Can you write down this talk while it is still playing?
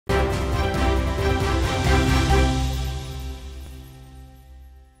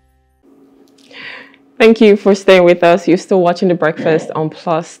Thank you for staying with us. You're still watching The Breakfast on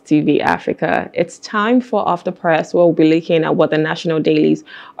Plus TV Africa. It's time for After Press, where we'll be looking at what the national dailies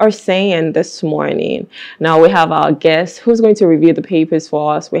are saying this morning. Now we have our guest who's going to review the papers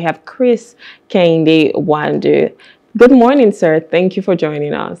for us. We have Kehinde Nwandu. Good morning, sir. Thank you for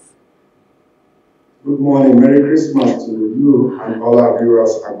joining us. Good morning. Merry Christmas to you and all our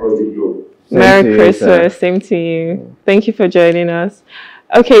viewers across the globe. Merry Christmas. Same to you. Thank you for joining us.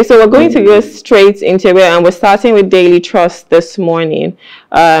 Okay, so we're going to go straight into it, and we're starting with Daily Trust this morning.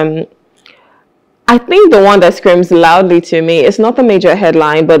 I think the one that screams loudly to me is not the major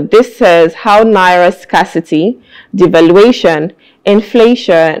headline, but this says how Naira scarcity, devaluation,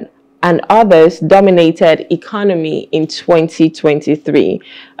 inflation, and others dominated economy in 2023.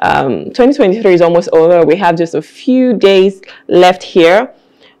 2023 is almost over. We have just a few days left here,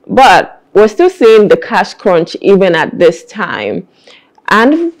 but we're still seeing the cash crunch even at this time.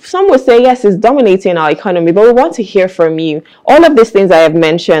 And some would say, yes, it's dominating our economy, but we want to hear from you. All of these things I have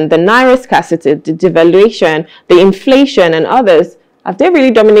mentioned, the Naira scarcity, the devaluation, the inflation, and others, have they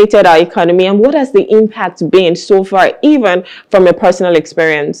really dominated our economy? And what has the impact been so far, even from your personal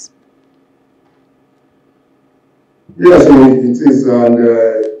experience? Yes, it is. And,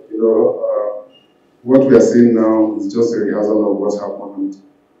 what we are seeing now is just a rehearsal of what happened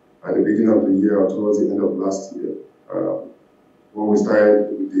at the beginning of the year or towards the end of last year. When we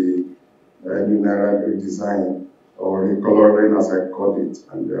started with the new Naira redesign or recoloring, as I called it,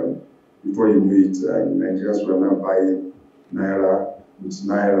 and before you knew it, Nigerians were now buying Naira with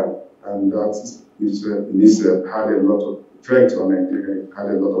Naira, and that in itself had a lot of effect on Nigeria, had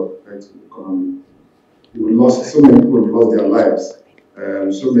a lot of effect on the economy. We lost, so many people lost their lives,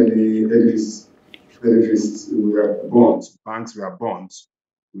 so many edifices were burnt, banks were burnt.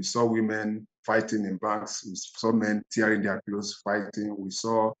 We saw women fighting in banks. We saw men tearing their clothes fighting. We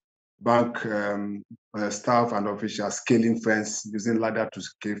saw bank staff and officials scaling fence, using ladder to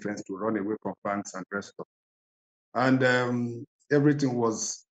scale fence to run away from banks and rest of. And everything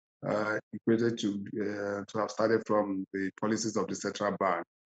was equated to have started from the policies of the central bank,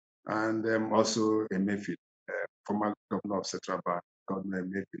 and also Emefiele, former governor of central bank, Governor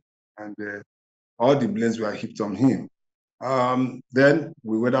Emefiele, and all the blames were heaped on him. Then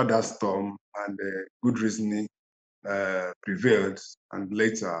we weathered that storm, and good reasoning prevailed, and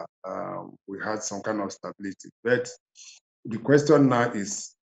later we had some kind of stability. But the question now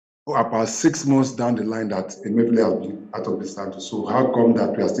is, about 6 months down the line that Emefiele has been out of the status, so how come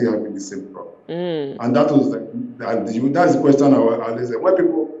that we are still having the same problem? And that was that's the question I always say. When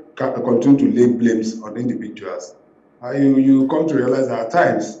people continue to lay blames on individuals, you come to realize that at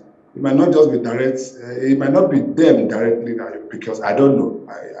times it might not just be direct, it might not be them directly, because I don't know,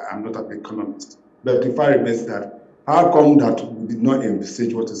 I'm not an economist. But the fact remains that how come that we did not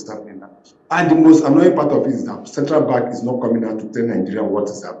envisage what is happening now? And the most annoying part of it is that central bank is not coming out to tell Nigeria what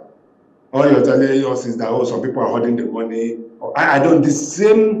is happening. All you're telling us is that, oh, some people are holding the money. I don't, the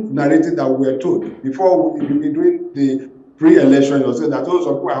same narrative that we were told before we be doing the pre-election, you said that, oh,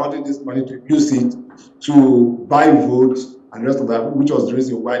 some people are holding this money to use it to buy votes and the rest of that, which was the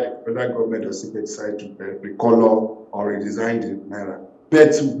reason why the federal government was decided to recolor or redesign the Naira.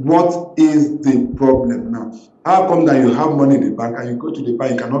 But what is the problem now? How come that you have money in the bank and you go to the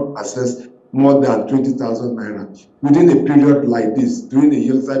bank, you cannot access more than 20,000 Naira within a period like this, during the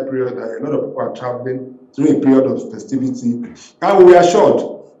hillside period that a lot of people are traveling, during a period of festivity? And we are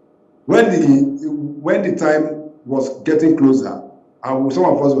short. When the time was getting closer, and some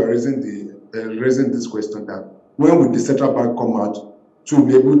of us were raising this question that when will the central bank come out to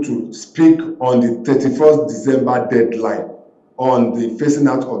be able to speak on the 31st December deadline on the phasing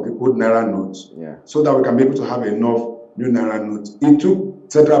out of the old Naira notes, so that we can be able to have enough new Naira notes? It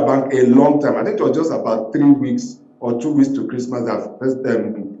took central bank a long time. I think it was just about 3 weeks or 2 weeks to Christmas that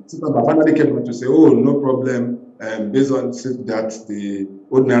central bank finally came out to say, oh, no problem, based on that the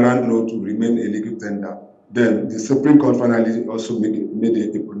old Naira note will remain a legal tender. Then the Supreme Court finally also made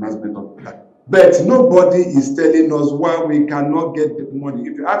a pronouncement of that. But nobody is telling us why we cannot get the money.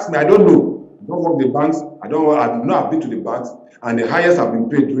 If you ask me, I don't know. I don't work the banks. I've not been to the banks, and the highest I've been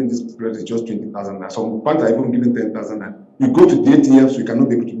paid during this period is just 20,000. Some banks are even giving 10,000. You go to the ATMs, you cannot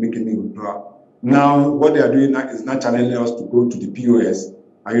be able to make any withdrawal. Now, what they are doing now is not challenging us to go to the POS.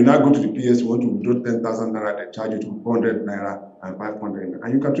 And you now go to the POS, you want to withdraw 10,000 Naira, they charge you to 400 Naira and 500 Naira.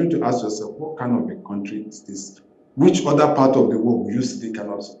 And you continue to ask yourself, what kind of a country is this? Which other part of the world will you see this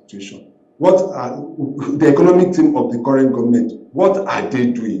kind of situation? What are the economic team of the current government? What are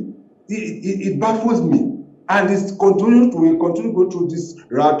they doing? It baffles me, and we continue to go through this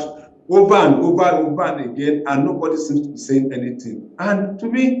route over and over and again, and nobody seems to be saying anything. And to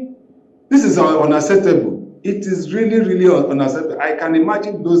me, This is unacceptable. It is really, really unacceptable. I can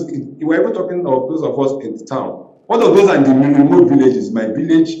imagine those, we were even talking of those of us in the town. All of those are in the remote villages, my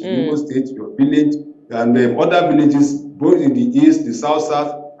village, Imo State, your village, and other villages, both in the east, the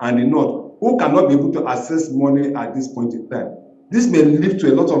south, and the north, who cannot be able to access money at this point in time. This may lead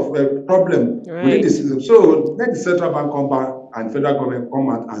to a lot of problems within the system. So let the central bank come back and federal government come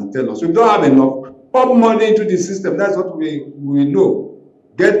out and tell us. We don't have enough. Pump money into the system. That's what we know.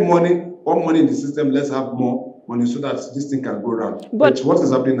 Get money, pump money in the system. Let's have more money so that this thing can go around. But what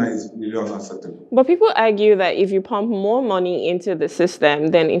is happening now is really unacceptable. But people argue that if you pump more money into the system,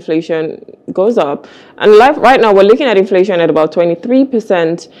 then inflation goes up. And right now, we're looking at inflation at about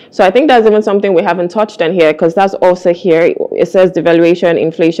 23%. So I think that's even something we haven't touched on here, because that's also here. It says devaluation,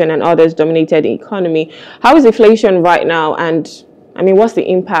 inflation, and others dominated the economy. How is inflation right now? And I mean, what's the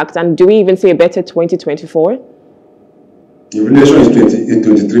impact? And do we even see a better 2024? Inflation is 23%.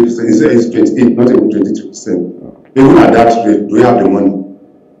 It's 28, not even 22%. Even at that rate, do we have the money?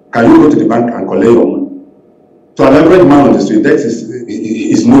 Can you go to the bank and collect your money? So an average man on the street, that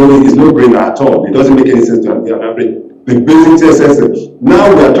is no brainer at all. It doesn't make any sense to have the average. The basic sense.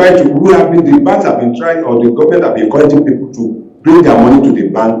 Now we are trying to. The banks have been trying, or the government have been encouraging people to bring their money to the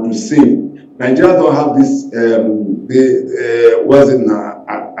bank to save. Nigerians don't have this. What's it now?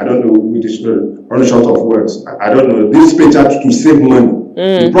 I don't know. We just run short of words. I don't know. This paycheck to save money.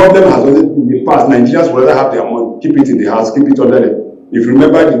 The problem has always been in the past. Nigerians would rather have their money, keep it in the house, keep it under the. If you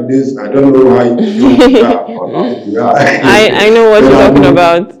remember the days, I don't know how you are. I know what you're talking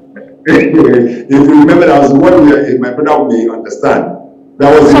about. If you remember, that was what my brother may understand.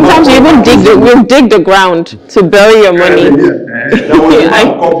 Sometimes you even dig the ground to bury your money. That was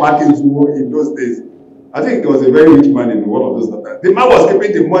enough come back in those days. I think there was a very rich man in one of those. The man was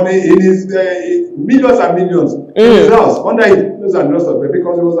keeping the money in his millions and millions in his house, under his millions and millions of them,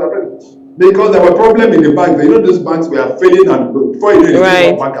 because he was afraid. Because there were problems in the bank. You know, those banks were failing, and before you know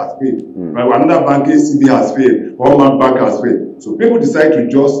it, one bank has failed. Another bank, ACB has failed. One bank has failed. So people decide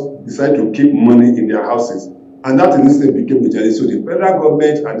to keep money in their houses. And that instead became a challenge. So the federal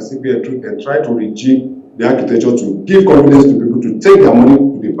government and the CBN try to rejig the architecture to give confidence to people to take their money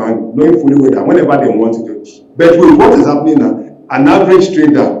to the bank, knowing fully well that whenever they want it. But with what is happening now, an average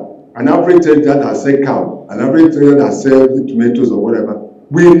trader that sells cow, an average trader that sells tomatoes or whatever,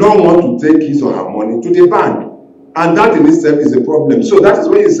 will not want to take his or her money to the bank. And that in itself is a problem. So that is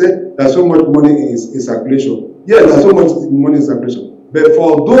why you say there's so much money in circulation. Yes, there's so much money in circulation. But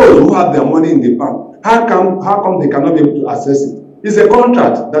for those who have their money in the bank, how come they cannot be able to access it? It's a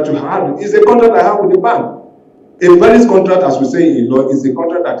contract that you have. It's a contract I have with the bank. A valid contract, as we say in law, is a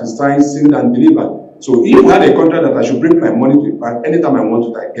contract that is signed, sealed, and delivered. So if you had a contract that I should bring my money to the bank anytime I want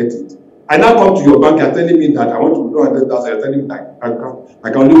it, I get it. I now come to your bank, you're telling me that I want to withdraw 100,000, you're telling me that I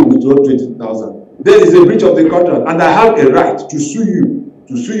can only withdraw 20,000. There is a breach of the contract, and I have a right to sue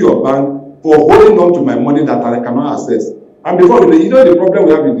your bank for holding on to my money that I cannot access. And before, the problem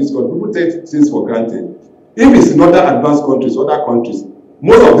we have in this country, people take things for granted. If it's in other advanced countries,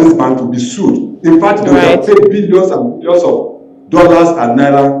 most of these banks will be sued. In fact, they will pay billions and billions of dollars and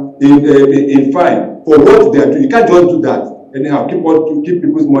naira in fine for what they are doing. You can't just do that. Anyhow, keep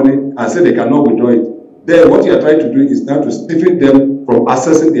people's money and say they cannot withdraw it. Then what you are trying to do is now to stifle them from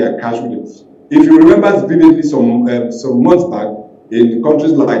accessing their cash with it. If you remember vividly some months back, in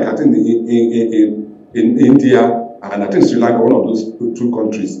countries like, I think in India, and I think Sri Lanka, one of those two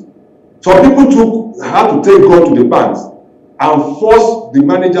countries. So people had to take God to the banks and force the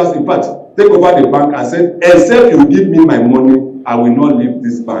managers, in fact, take over the bank and said, except you give me my money, I will not leave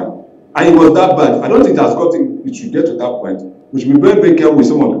this bank. And it was that bad. I don't think it should get to that point. We should be very, very careful with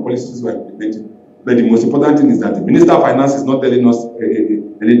some of the policies we are implementing. But the most important thing is that the Minister of Finance is not telling us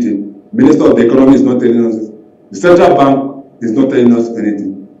anything. The Minister of the Economy is not telling us this. The Central Bank is not telling us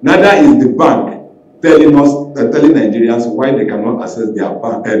anything. Neither is the bank telling Nigerians why they cannot access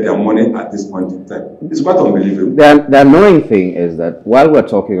their money at this point in time. It's quite unbelievable. The annoying thing is that while we're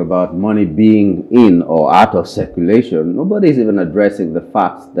talking about money being in or out of circulation, nobody is even addressing the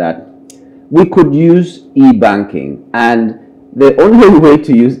fact that we could use e-banking, and the only way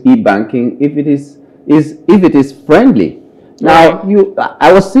to use e-banking if it is friendly. Now,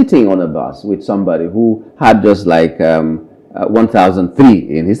 I was sitting on a bus with somebody who had just like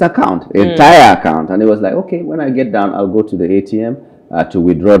 1,003 in his account, entire account, and he was like, okay, when I get down, I'll go to the ATM to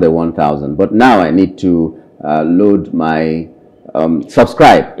withdraw the 1,000. But now I need to load my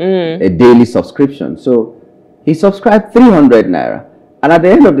subscribe, a daily subscription. So he subscribed 300 naira, and at the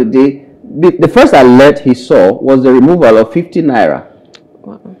end of the day, the first alert he saw was the removal of 50 naira.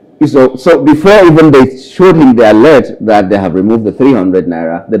 Wow. So before even they showed him the alert that they have removed the 300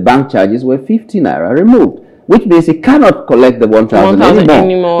 naira, the bank charges were 50 naira removed, which means he cannot collect the 1,000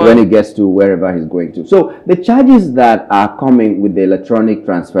 anymore when he gets to wherever he's going to. So the charges that are coming with the electronic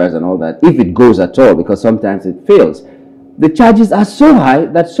transfers and all that, if it goes at all, because sometimes it fails, the charges are so high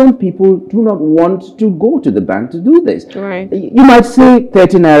that some people do not want to go to the bank to do this. Right. You might say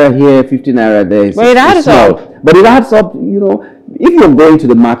 30 naira here, 50 naira there. But it adds up. But it adds up, you know. If you're going to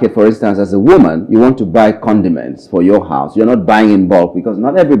the market, for instance, as a woman, you want to buy condiments for your house. You're not buying in bulk because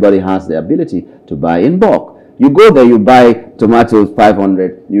not everybody has the ability to buy in bulk. You go there, you buy tomatoes,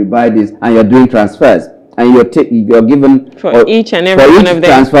 500, you buy this, and you're doing transfers. And you're given for each and every one of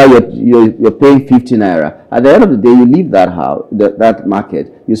them. Transfer, you're paying 50 naira. At the end of the day, you leave that house, that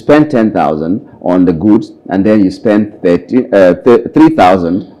market. You spend 10,000 on the goods, and then you spend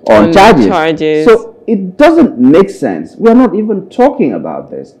 3,000 on charges. So it doesn't make sense. We're not even talking about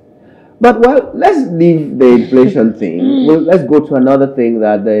this. But well, let's leave the inflation thing. Well, let's go to another thing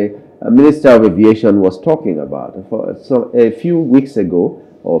that the Minister of Aviation was talking about. So a few weeks ago,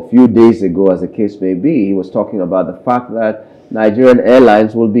 or a few days ago, as the case may be, he was talking about the fact that Nigerian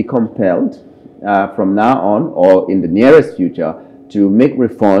airlines will be compelled from now on, or in the nearest future, to make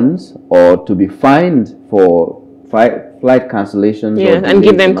refunds or to be fined for flight cancellations. Yeah, and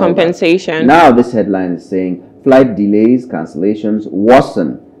give them compensation. Now this headline is saying flight delays, cancellations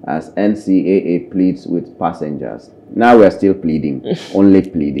worsen as NCAA pleads with passengers. Now we're still pleading, only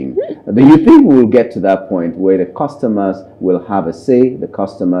pleading. Do you think we'll get to that point where the customers will have a say, the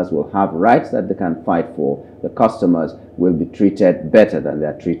customers will have rights that they can fight for, the customers will be treated better than they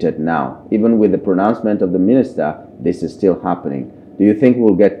are treated now? Even with the pronouncement of the minister, this is still happening. Do you think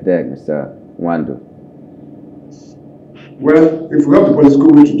we'll get there, Mr. Nwandu? Well, if we have the political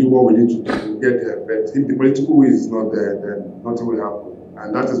will to do what we need to do, we'll get there. But if the political will is not there, then nothing will happen.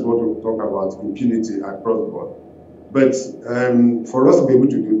 And that is what we'll talk about, impunity across the board. But for us to be able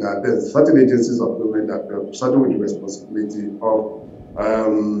to do that, there's certain agencies of government that are starting with the responsibility of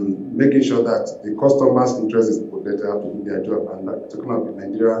making sure that the customer's interest is protected, have to do their job. And like, talking about the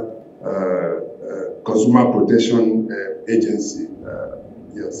Nigeria Consumer Protection Agency,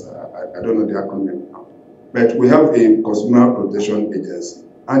 yes, I don't know the acronym now, but we have a Consumer Protection Agency.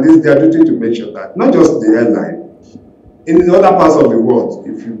 And it's their duty to make sure that not just the airline, in the other parts of the world,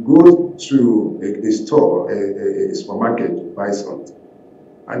 if you go to a store, a supermarket, to buy something,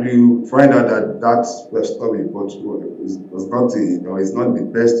 and you find out that that store you bought was not, is not the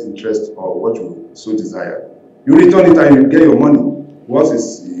best interest or what you so desire, you return it and you get your money. What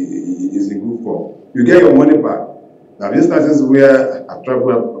is in good form? You get your money back. There are instances where I've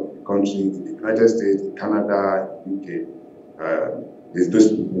traveled the country, the United States, Canada, UK, there's those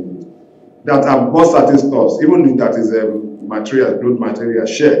people that have bought certain stuff, even if that is material, cloth material,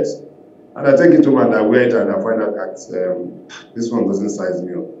 shirts. And I take it home and I wear it and I find out that this one doesn't size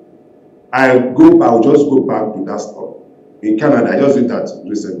me up. I'll just go back to that store. In Canada, I just did that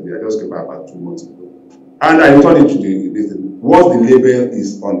recently. I just came back about 2 months ago. And I return it to what the label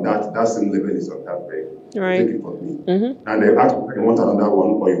is on that same label is on that bag. Right. Take it for me. And they ask if you want another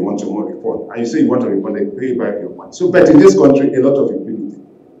one or you want your money refund. And you say you want a refund, they pay you back your money. So, but in this country, a lot of impunity.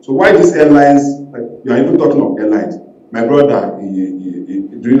 So why these airlines, you are even talking of airlines. My brother,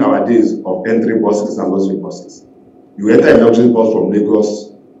 during our days of entry buses and luxury buses, you enter a luxury bus from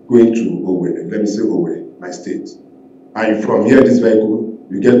Lagos going to Owerri, let me say Owerri, my state. And from here, this vehicle,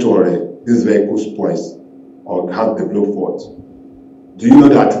 you get to Owerri, this vehicle spoils or has developed fault. Do you know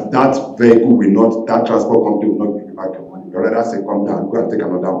that that vehicle will not, that transport company will not give you back your money? You rather say, come down, go and take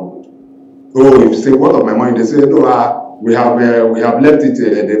another one. Oh, if you say, what of my money? They say, no, we have left it,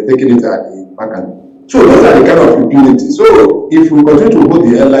 they've taken it at the back end. So those are the kind of impunity. So if we continue to hold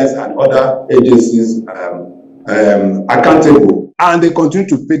the airlines and other agencies accountable, and they continue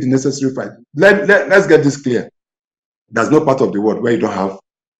to pay the necessary fine, let's get this clear. There's no part of the world where you don't have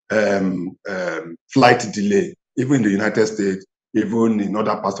flight delay, even in the United States, even in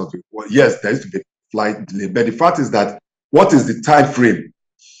other parts of the world. Yes, there used to be flight delay, but the fact is that what is the time frame?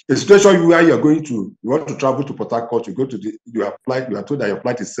 A situation where you want to travel to Port Harcourt, you are told that your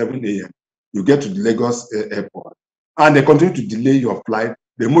flight is 7 a.m. You get to the Lagos airport, and they continue to delay your flight.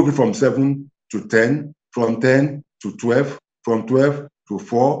 They move it from 7 to 10, from 10 to 12, from 12 to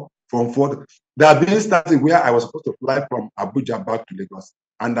 4, from 4. There have been instances where I was supposed to fly from Abuja back to Lagos,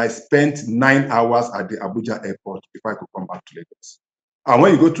 and I spent 9 hours at the Abuja airport before I could come back to Lagos. And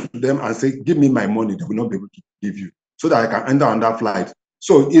when you go to them and say, give me my money, they will not be able to give you, so that I can enter on that flight.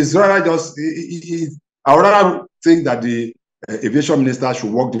 So it's rather just, I would rather think that the aviation minister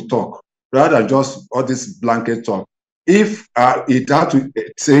should walk the talk rather than just all this blanket talk. if it had to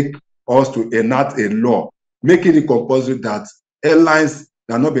take us to enact a law, making it compulsory that airlines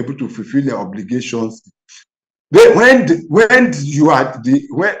are not able to fulfill their obligations. When they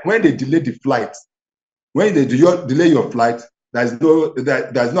delay the flight, when they delay your flight, there's no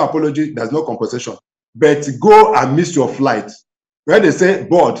apology, there's no compensation. But go and miss your flight. When they say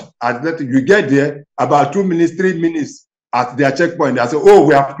board, you get there about 2 minutes, 3 minutes at their checkpoint. They say, "Oh,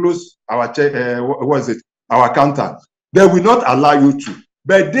 we have closed our our counter." They will not allow you to.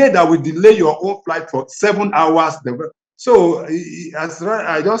 But they that will delay your own flight for 7 hours. So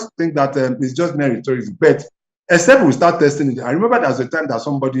I just think that it's just mere rhetoric. But except we start testing it. I remember there was a time that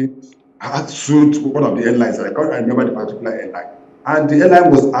somebody had sued one of the airlines. I can't remember the particular airline. And the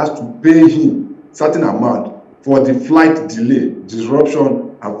airline was asked to pay him certain amount for the flight delay,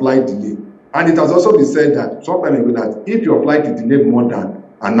 disruption and flight delay. And it has also been said that sometime ago that if your flight is delayed more than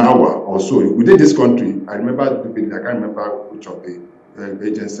an hour or so within this country, I remember I can't remember which of the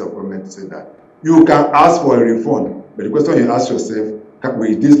agency of government said that you can ask for a refund. But the question you ask yourself,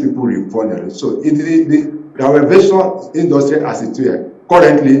 will these people refund it? So the aviation industry as it is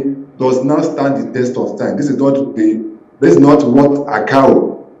currently does not stand the test of time. This is not what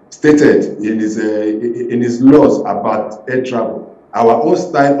Akao stated in his laws about air travel. Our own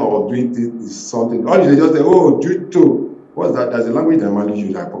style of doing things is something. All they just say, oh, due to what's that? There's a language that I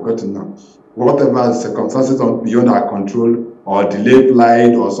use. I've forgotten now. Whatever circumstances beyond our control, or delayed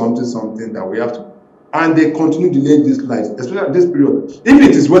flight, or something that we have to, and they continue delaying these flights, especially at this period. If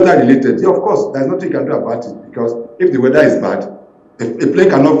it is weather related, yeah, of course, there's nothing you can do about it, because if the weather is bad, a plane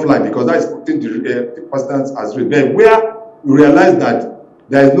cannot fly because that is putting the passengers as risk. Then where you realize that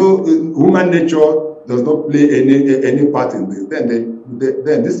there is no human nature does not play any part in this,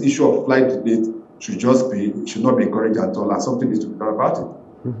 then this issue of flight delays should not be encouraged at all, and something needs to be done about it.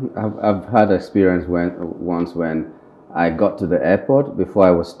 I've had experience once when I got to the airport before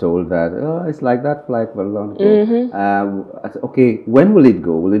I was told that, oh, it's like that flight for long ago. I said, okay, when will it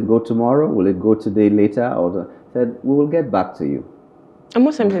go? Will it go tomorrow? Will it go today later? Said, we will get back to you.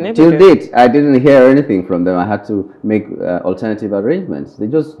 Till date, I didn't hear anything from them. I had to make alternative arrangements. They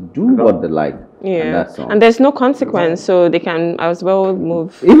just do what they like. Yeah, and there's no consequence, so they can as well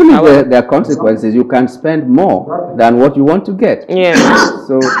move. Even if there are consequences, you can spend more than what you want to get. Yeah.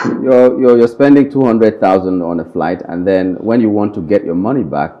 So you're spending 200,000 on a flight, and then when you want to get your money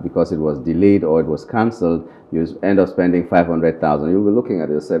back because it was delayed or it was cancelled, you end up spending 500,000. You'll be looking at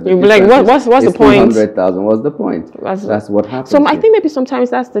yourself. You'll be like, what's the point? 200,000. What's the point? That's what happens. So I think maybe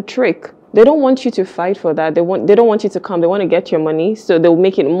sometimes that's the trick. They don't want you to fight for that. They don't want you to come. They want to get your money, so they'll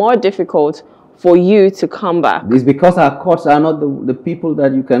make it more difficult for you to come back. It's because our courts are not the people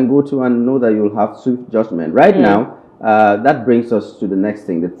that you can go to and know that you'll have swift judgment. Right now, that brings us to the next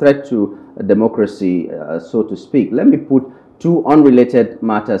thing, the threat to democracy, so to speak. Let me put two unrelated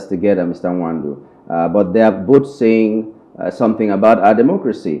matters together, Mr. Nwandu. But they are both saying something about our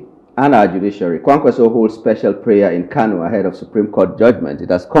democracy and our judiciary. Kwankwaso holds special prayer in Kano ahead of Supreme Court judgment.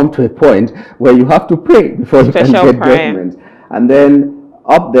 It has come to a point where you have to pray before you can get judgment. And then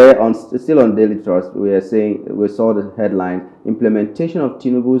up there, still on Daily Trust, we saw the headline, implementation of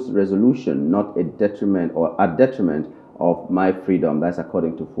Tinubu's resolution, not a detriment or a detriment of my freedom. That's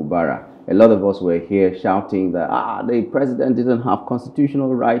according to Fubara. A lot of us were here shouting that the president didn't have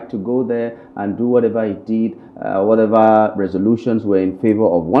constitutional right to go there and do whatever he did, whatever resolutions were in favor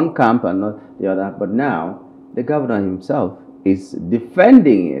of one camp and not the other. But now the governor himself is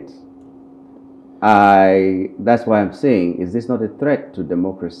defending it. That's why I'm saying, is this not a threat to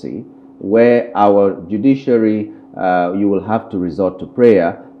democracy, where our judiciary, you will have to resort to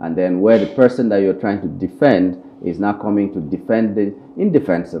prayer, and then where the person that you're trying to defend is now coming to defend the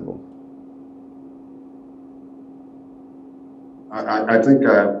indefensible? I think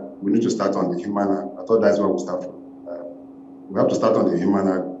we need to start on the human. I thought that's where we start from. We have to start on the human,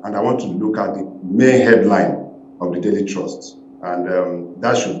 and I want to look at the main headline of the Daily Trust. And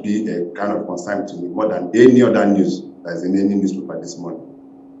that should be a kind of concern to me more than any other news that's in any newspaper this morning.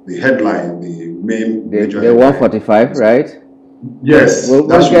 The headline, the main major the 145, right? Yes. We'll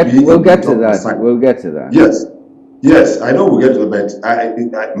get to that. We'll get to that. Yes, I know we'll get to that,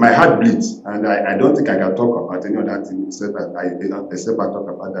 but my heart bleeds, and I don't think I can talk about any other thing except I talk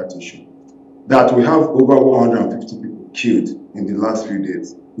about that issue. That we have over 150 people killed in the last few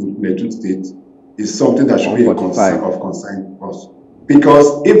days in Plateau State is something that should be a concern to us.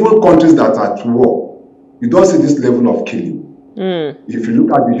 Because even countries that are at war, you don't see this level of killing. If you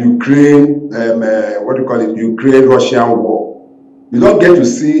look at the Ukraine, Ukraine-Russian war, you don't get to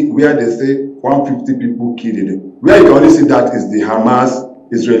see where they say 150 people killed. Where you can only see that is the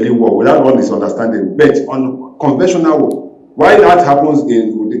Hamas-Israeli war, without all this understanding. But on conventional war. Why that happens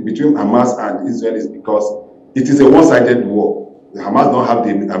between Hamas and Israel is because it is a one-sided war. The Hamas don't have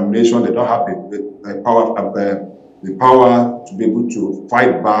the ammunition, they don't have the power to be able to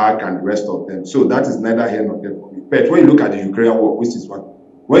fight back and the rest of them. So that is neither here nor there for me. But when you look at the Ukrainian war, which is one,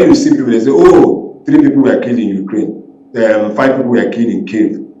 when you see people, they say, oh, 3 people were killed in Ukraine, 5 people were killed in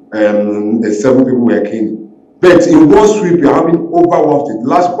Kiev, 7 people were killed. But in one sweep, you're having over 150. The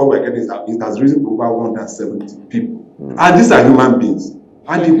last report we're getting is that it has risen to over 170 people. And these are human beings.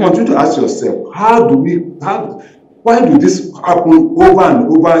 And you continue to ask yourself, why do this happen over and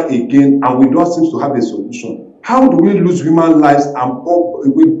over again and we don't seem to have a solution? How do we lose human lives and pour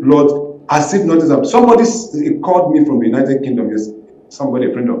with blood as if nothing happened? Somebody called me from the United Kingdom, somebody,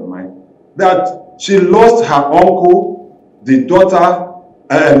 a friend of mine, that she lost her uncle, the daughter,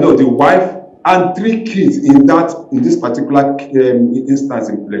 the wife, and 3 kids in this particular instance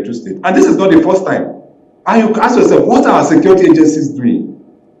in Plateau State. And this is not the first time. And you can ask yourself, what are our security agencies doing?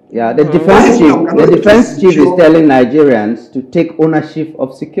 Yeah, the defense chief is telling Nigerians to take ownership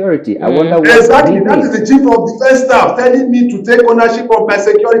of security. I wonder what exactly. That is the chief of defense staff telling me to take ownership of my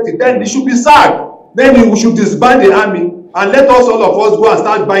security. Then he should be sacked. Then we should disband the army and let us all of us go and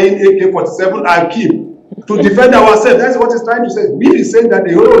start buying AK-47 and keep to defend ourselves. That's what he's trying to say. He is saying that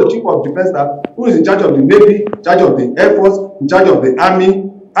the whole chief of defense staff, who is in charge of the Navy, in charge of the Air Force, in charge of the Army,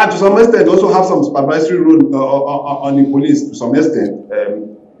 and to some extent also have some supervisory role on the police to some extent,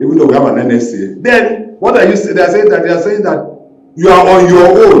 even though we have an NSA. Then what are you saying? They are saying that you are on your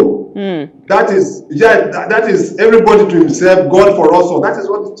own. That is everybody to himself, God for us. So that is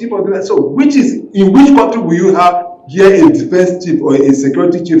what the chief of defense. So in which country will you have here a defense chief or a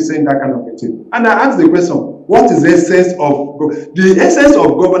security chief saying that kind of a thing? And I ask the question, what is the essence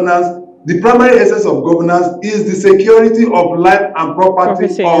of governance? The primary essence of governance is the security of life and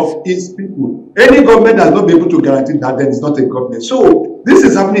property of its people. Any government that will not be able to guarantee that, then it's not a government. So this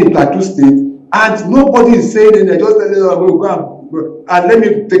is happening in Plateau State, and nobody is saying it. They just we'll go and let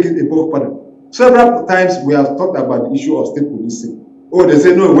me take it above further. Several times we have talked about the issue of state policing. Oh, they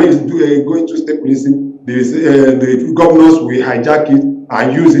say no, when you go into state policing, the governors will hijack it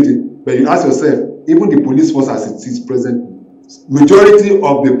and use it. But you ask yourself, even the police force as it is present, majority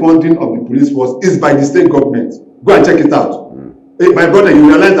of the funding of the police force is by the state government. Go and check it out. My brother, you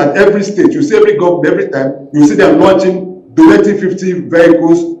realize that every state, you see every government, every time, you see them launching, donating 50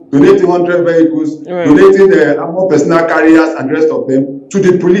 vehicles, donating 100 vehicles, donating more personal carriers and the rest of them to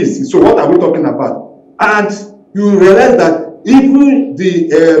the police. So what are we talking about? And you realize that even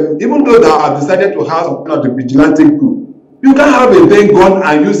though they have decided to have some kind of the vigilante group, you can't have a big gun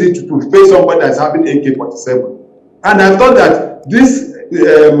and use it to face somebody that's having AK-47. And I thought that this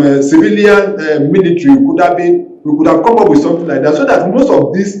civilian military we could have come up with something like that, so that most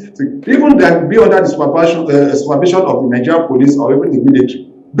of this, even that be under the supervision of the Nigerian police or even the military.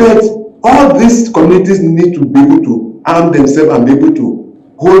 But all these communities need to be able to arm themselves and be able to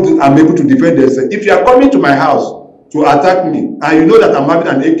hold and be able to defend themselves. If you are coming to my house to attack me and you know that I'm having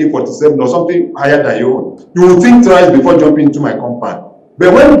an AK-47 or something higher than your own, you will think twice before jumping into my compound.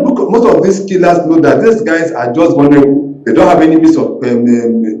 But when most of these killers know that these guys are just vulnerable, they don't have any means of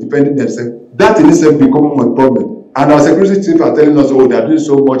defending themselves, that in itself becomes a problem. And our security teams are telling us, oh, they are doing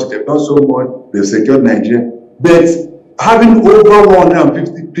so much, they've done so much, they've secured Nigeria. But having over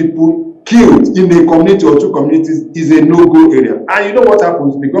 150 people killed in a community or 2 communities is a no-go area. And you know what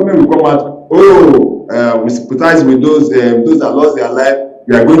happens? The government will come out, we sympathize with those that lost their life,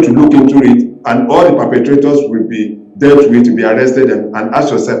 we are going to look into it, and all the perpetrators will be dealt with, to be arrested, and ask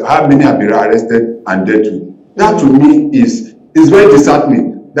yourself how many have been arrested and dealt with. That to me is very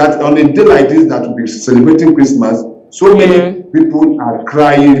disheartening, that on a day like this that will be celebrating Christmas, so many people are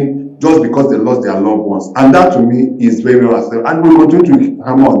crying just because they lost their loved ones. And that to me is very unacceptable. And we'll continue to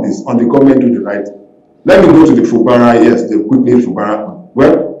hammer on this, on the government to the right. Let me go to the Fubara. Yes, the quickly Fubara.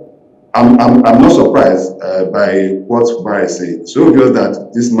 Well, I'm not surprised by what Fubara is saying. So obvious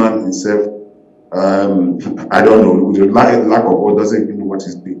that this man himself, I don't know, with the lack of what doesn't even know what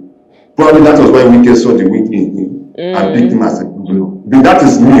he's doing. Probably that was why Wike saw the weak in him and picked him as a good. But that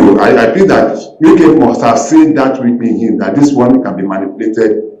is me. I feel that Wike must have seen that weak in him, that this one can be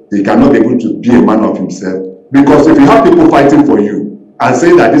manipulated. He cannot be able to be a man of himself. Because if you have people fighting for you and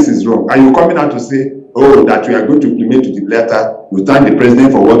saying that this is wrong, and you coming out to say, oh, that we are going to implement to the letter, we thank the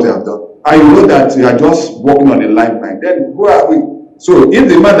president for what they have done, and you know that you are just walking on the limelight, then who are we? So if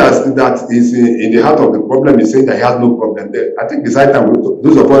the man that is in the heart of the problem is saying that he has no problem there, I think it's high time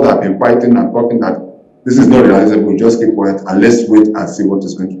those of us that have been fighting and talking that this is not realizable, just keep quiet and let's wait and see what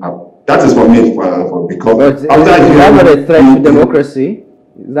is going to happen. That is for me, because but after is that not a threat to democracy?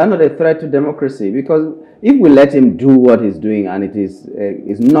 Is Is that not a threat to democracy? Because if we let him do what he's doing and it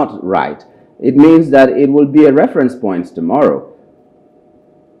is not right, it means that it will be a reference point tomorrow.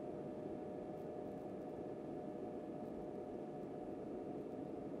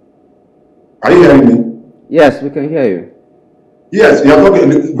 Are you hearing me? Yes, we can hear you. Yes, you are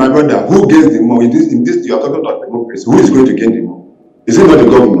talking, my brother, who gains the more? In this, you are talking about democracy. Who is going to gain the more? Is it not the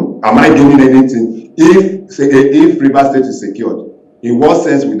governor? Am I gaining anything? If Rivers State is secured, in what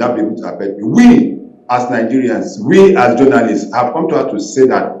sense will that be able to affect me? We, as Nigerians, we as journalists, have come to have to say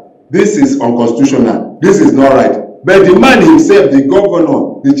that this is unconstitutional, this is not right. But the man himself, the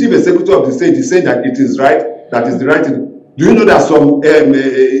governor, the chief executive of the state, is saying that it is right, that is the right thing. Do you know that some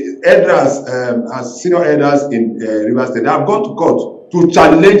elders, as senior elders in Rivers State, have gone to court to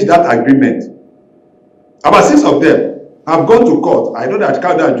challenge that agreement? About 6 of them have gone to court. I know that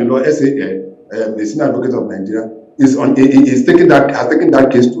Kehinde Nwandu, SAN, the senior advocate of Nigeria, has taken that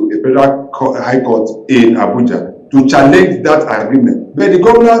case to the federal high court in Abuja to challenge that agreement. But the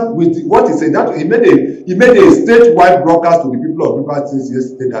governor, with what he said, that he made a statewide broadcast to the people of Rivers State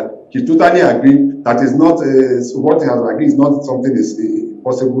yesterday that he totally agreed that is not what he has agreed is not something is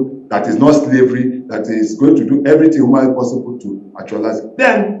possible, that is not slavery, that is going to do everything humanly possible to actualize it.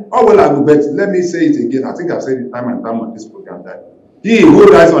 Then, oh well, I go, but let me say it again. I think I've said it time and time on this program that he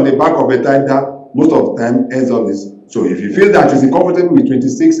who rides on the back of a tiger most of the time ends up this. So if you feel that he's comfortable with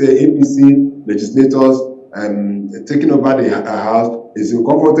 26 APC legislators taking over the house, is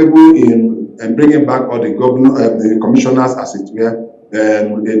comfortable in bringing back all the governor, the commissioners, as it were,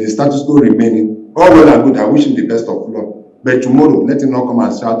 the status quo remaining, all well and good. I wish him the best of luck. But tomorrow, let him not come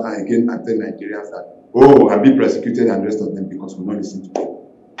and shout again and tell Nigerians that, oh, I'll be persecuted and the rest of them because we not listen to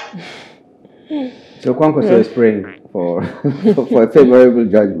him. So Kwankwaso is praying for for a favorable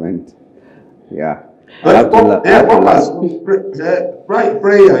judgment. Yeah. Prayer.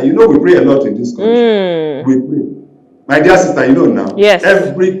 You know, we pray a lot in this country. We pray. My dear sister, you know now. Yes.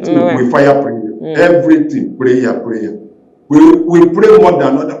 Everything we fire prayer. Everything prayer. We pray more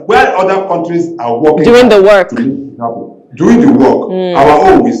than other. Where other countries are working, doing the work. Doing the work.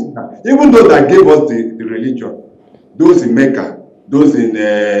 Our own wisdom. Even though they gave us the religion, those in Mecca, those in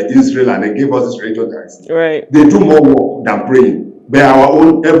Israel, and they gave us this religion that right. They do more work than praying. But our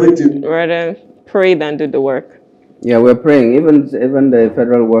own everything. Rather pray than do the work. Yeah, we're praying. Even the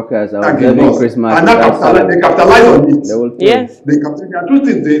federal workers are observing Christmas. And they capitalize on it. They will pray. Yes. There are 2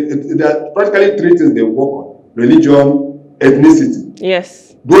 things. There are practically 3 things they work on: religion, ethnicity.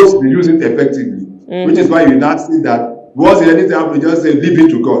 Yes. Those they use it effectively, which is why you now see that once anything happens, you just say, leave it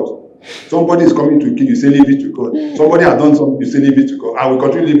to God. Somebody is coming to kill you, say, leave it to God. Somebody has done something, you say, leave it to God. I will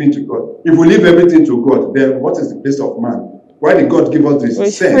continue leaving to God. If we leave everything to God, then what is the place of man? Why did God give us this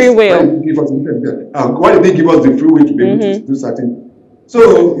sense? Free will. Why did He give us the free will to be able to do certain?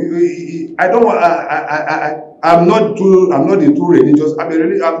 So I don't want. I'm not too religious. I'm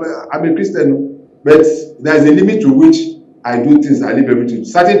a Christian, but there is a limit to which I do things. I leave everything.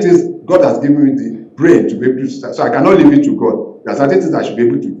 Certain things God has given me the brain to be able to start. So I cannot leave it to God. There are certain things I should be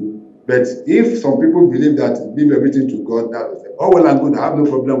able to do. But if some people believe that leave everything to God, that is all well and good. I have no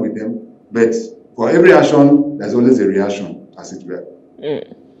problem with them. But for every action, there's always a reaction, as it were.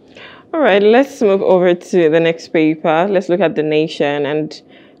 All right, let's move over to the next paper. Let's look at The Nation. And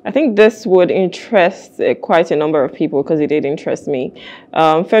I think this would interest quite a number of people because it did interest me.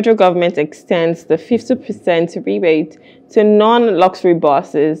 Federal government extends the 50% rebate to non-luxury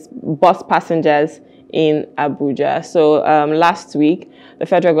bus passengers in Abuja. So last week, the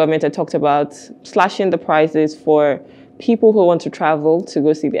federal government had talked about slashing the prices for people who want to travel to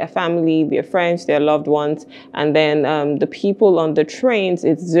go see their family, their friends, their loved ones, and then the people on the trains,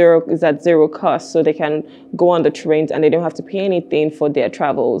 is at zero cost, so they can go on the trains and they don't have to pay anything for their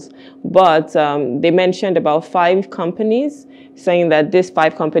travels. But they mentioned about 5 companies, saying that these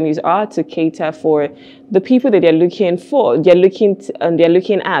 5 companies are to cater for the people that they're looking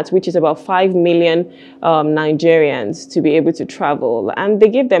at, which is about 5 million Nigerians to be able to travel, and they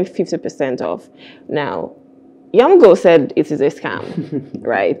give them 50% off. Now, Nyamgul said it is a scam,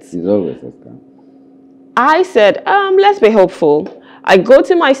 right? It's always a scam. I said, let's be hopeful. I go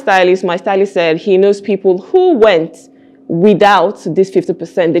to my stylist. My stylist said he knows people who went without this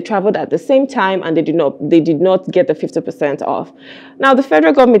 50%. They traveled at the same time and they did not get the 50% off. Now, the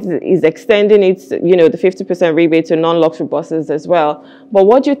federal government is extending its, the 50% rebate to non-luxury buses as well. But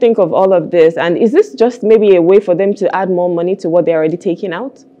what do you think of all of this? And is this just maybe a way for them to add more money to what they're already taking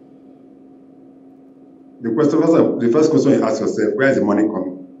out? The first question you ask yourself, where is the money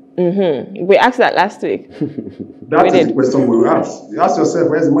coming? We asked that last week. That is the question we ask. You ask yourself,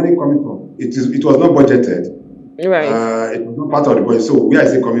 where is the money coming from? It was not budgeted. Right. It was not part of the budget. So where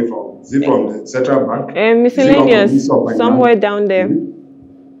is it coming from? Is it from the central bank? Miscellaneous, somewhere down there.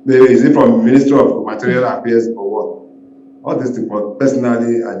 Is it from the Ministry of Material Affairs or what? All this thing, but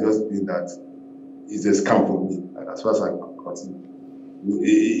personally, I just feel that it's a scam for me. As far as I'm concerned,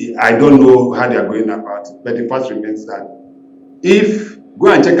 I don't know how they are going about it, but the fact remains that if go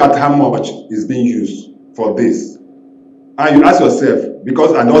and check out how much is being used for this, and you ask yourself,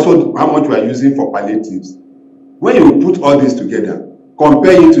 because and also how much we are using for palliatives, when you put all this together,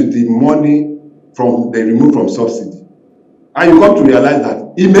 compare it to the money from they remove from subsidy, and you come to realize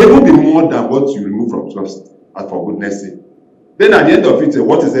that it may even be more than what you remove from subsidy, as for goodness sake. Then at the end of it,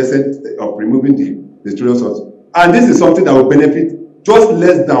 what is the essence of removing the petroleum subsidy? And this is something that will benefit just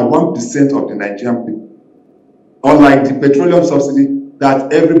less than 1% of the Nigerian people, unlike the petroleum subsidy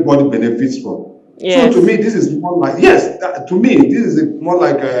that everybody benefits from. Yes. So to me, this is more like, to me, this is more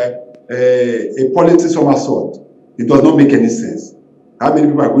like a policy somersault. It does not make any sense. How many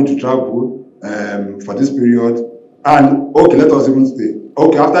people are going to travel for this period? And okay, let us even say,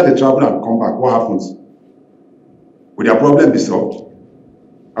 okay, after they travel and come back, what happens? Will their problem be solved?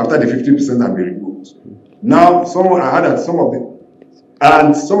 After the 50% have been removed. Now, I heard that some of the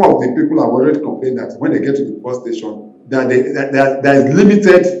people have already complained that when they get to the bus station, that there is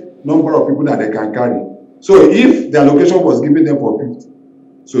limited number of people that they can carry. So if the allocation was given them for 50,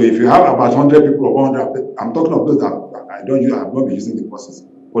 so if you have about 100 people or 100, I'm talking of those that I have not been using the buses.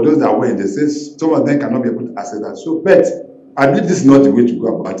 For those that went, they say some of them cannot be able to access that. So, but I believe this is not the way to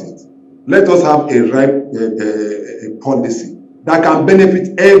go about it. Let us have a right policy that can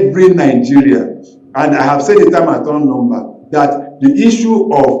benefit every Nigerian. And I have said the time and turn number that the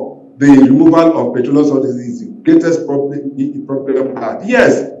issue of the removal of petroleum subsidies is the greatest problem.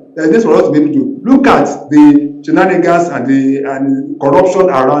 Yes, there is for us to be able to look at the shenanigans and the corruption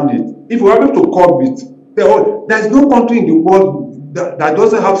around it. If we are able to curb it, there is no country in the world that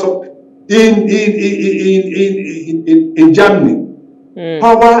doesn't have some. In Germany,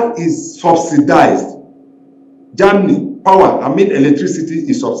 power is subsidized. Germany, power, electricity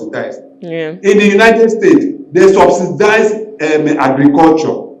is subsidized. Yeah. In the United States, they subsidize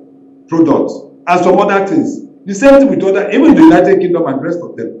agriculture products and some other things. The same thing with other, even the United Kingdom and the rest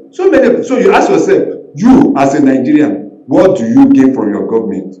of them. So you ask yourself, you as a Nigerian, what do you gain from your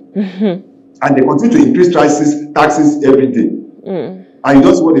government? And they continue to increase taxes every day. And you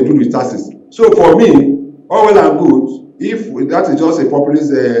don't see what they do with taxes. So for me, all well and good, if that is just a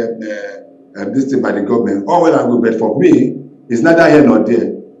populist this thing by the government, all well and good, but for me, it's neither here nor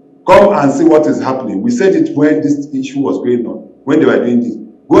there. Come and see what is happening. We said it when this issue was going on, when they were doing this.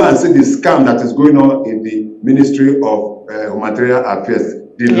 Go and see the scam that is going on in the Ministry of Material Affairs.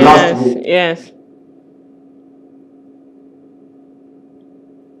 Last week. Yes.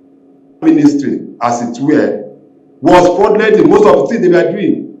 Ministry, as it were, was fraudulent in most of the things they were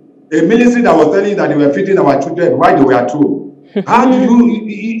doing. A ministry that was telling you that they were feeding our children while they were at home. How do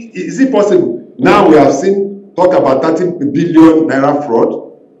you, is it possible? Now we have seen talk about 30 billion naira fraud.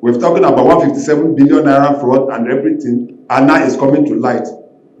 We're talking about 157 billion naira fraud and everything, and now it's coming to light.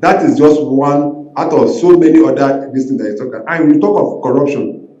 That is just one out of so many other things that is talking. And when you talk of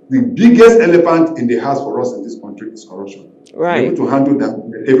corruption, the biggest elephant in the house for us in this country is corruption. Right. Able to handle that,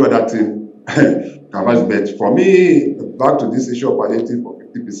 every other thing. But for me, back to this issue of palliative for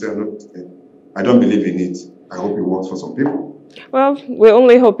 50%, I don't believe in it. I hope it works for some people. Well, we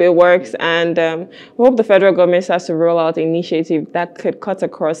only hope it works, and we hope the federal government starts to roll out an initiative that could cut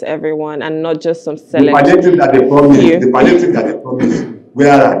across everyone and not just some select. The palliative that they promised,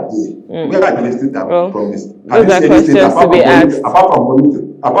 where are they? Where are the listings that we promised? Have you seen any state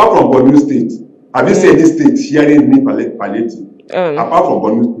apart from Borno State? Have you seen any state sharing any palliative? Apart from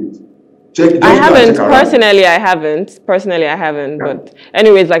Borno State. I haven't personally. I haven't. But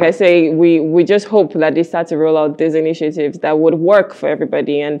anyways, like I say, we just hope that they start to roll out these initiatives that would work for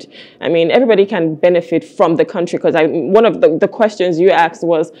everybody. And I mean, everybody can benefit from the country, because one of the questions you asked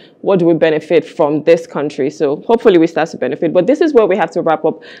was, what do we benefit from this country? So hopefully we start to benefit. But this is where we have to wrap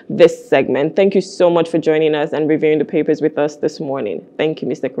up this segment. Thank you so much for joining us and reviewing the papers with us this morning. Thank you,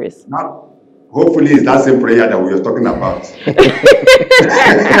 Mr. Chris. Hopefully it's that same prayer that we were talking about.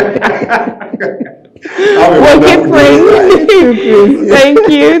 We'll keep praying.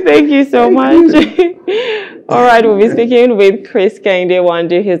 Thank you so much. All right, we'll be speaking with Chris Kehinde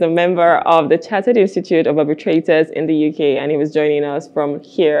Nwandu. He's a member of the Chartered Institute of Arbitrators in the UK, and he was joining us from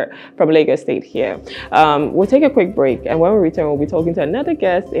Lagos State here. We'll take a quick break, and when we return, we'll be talking to another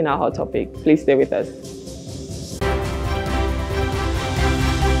guest in our hot topic. Please stay with us.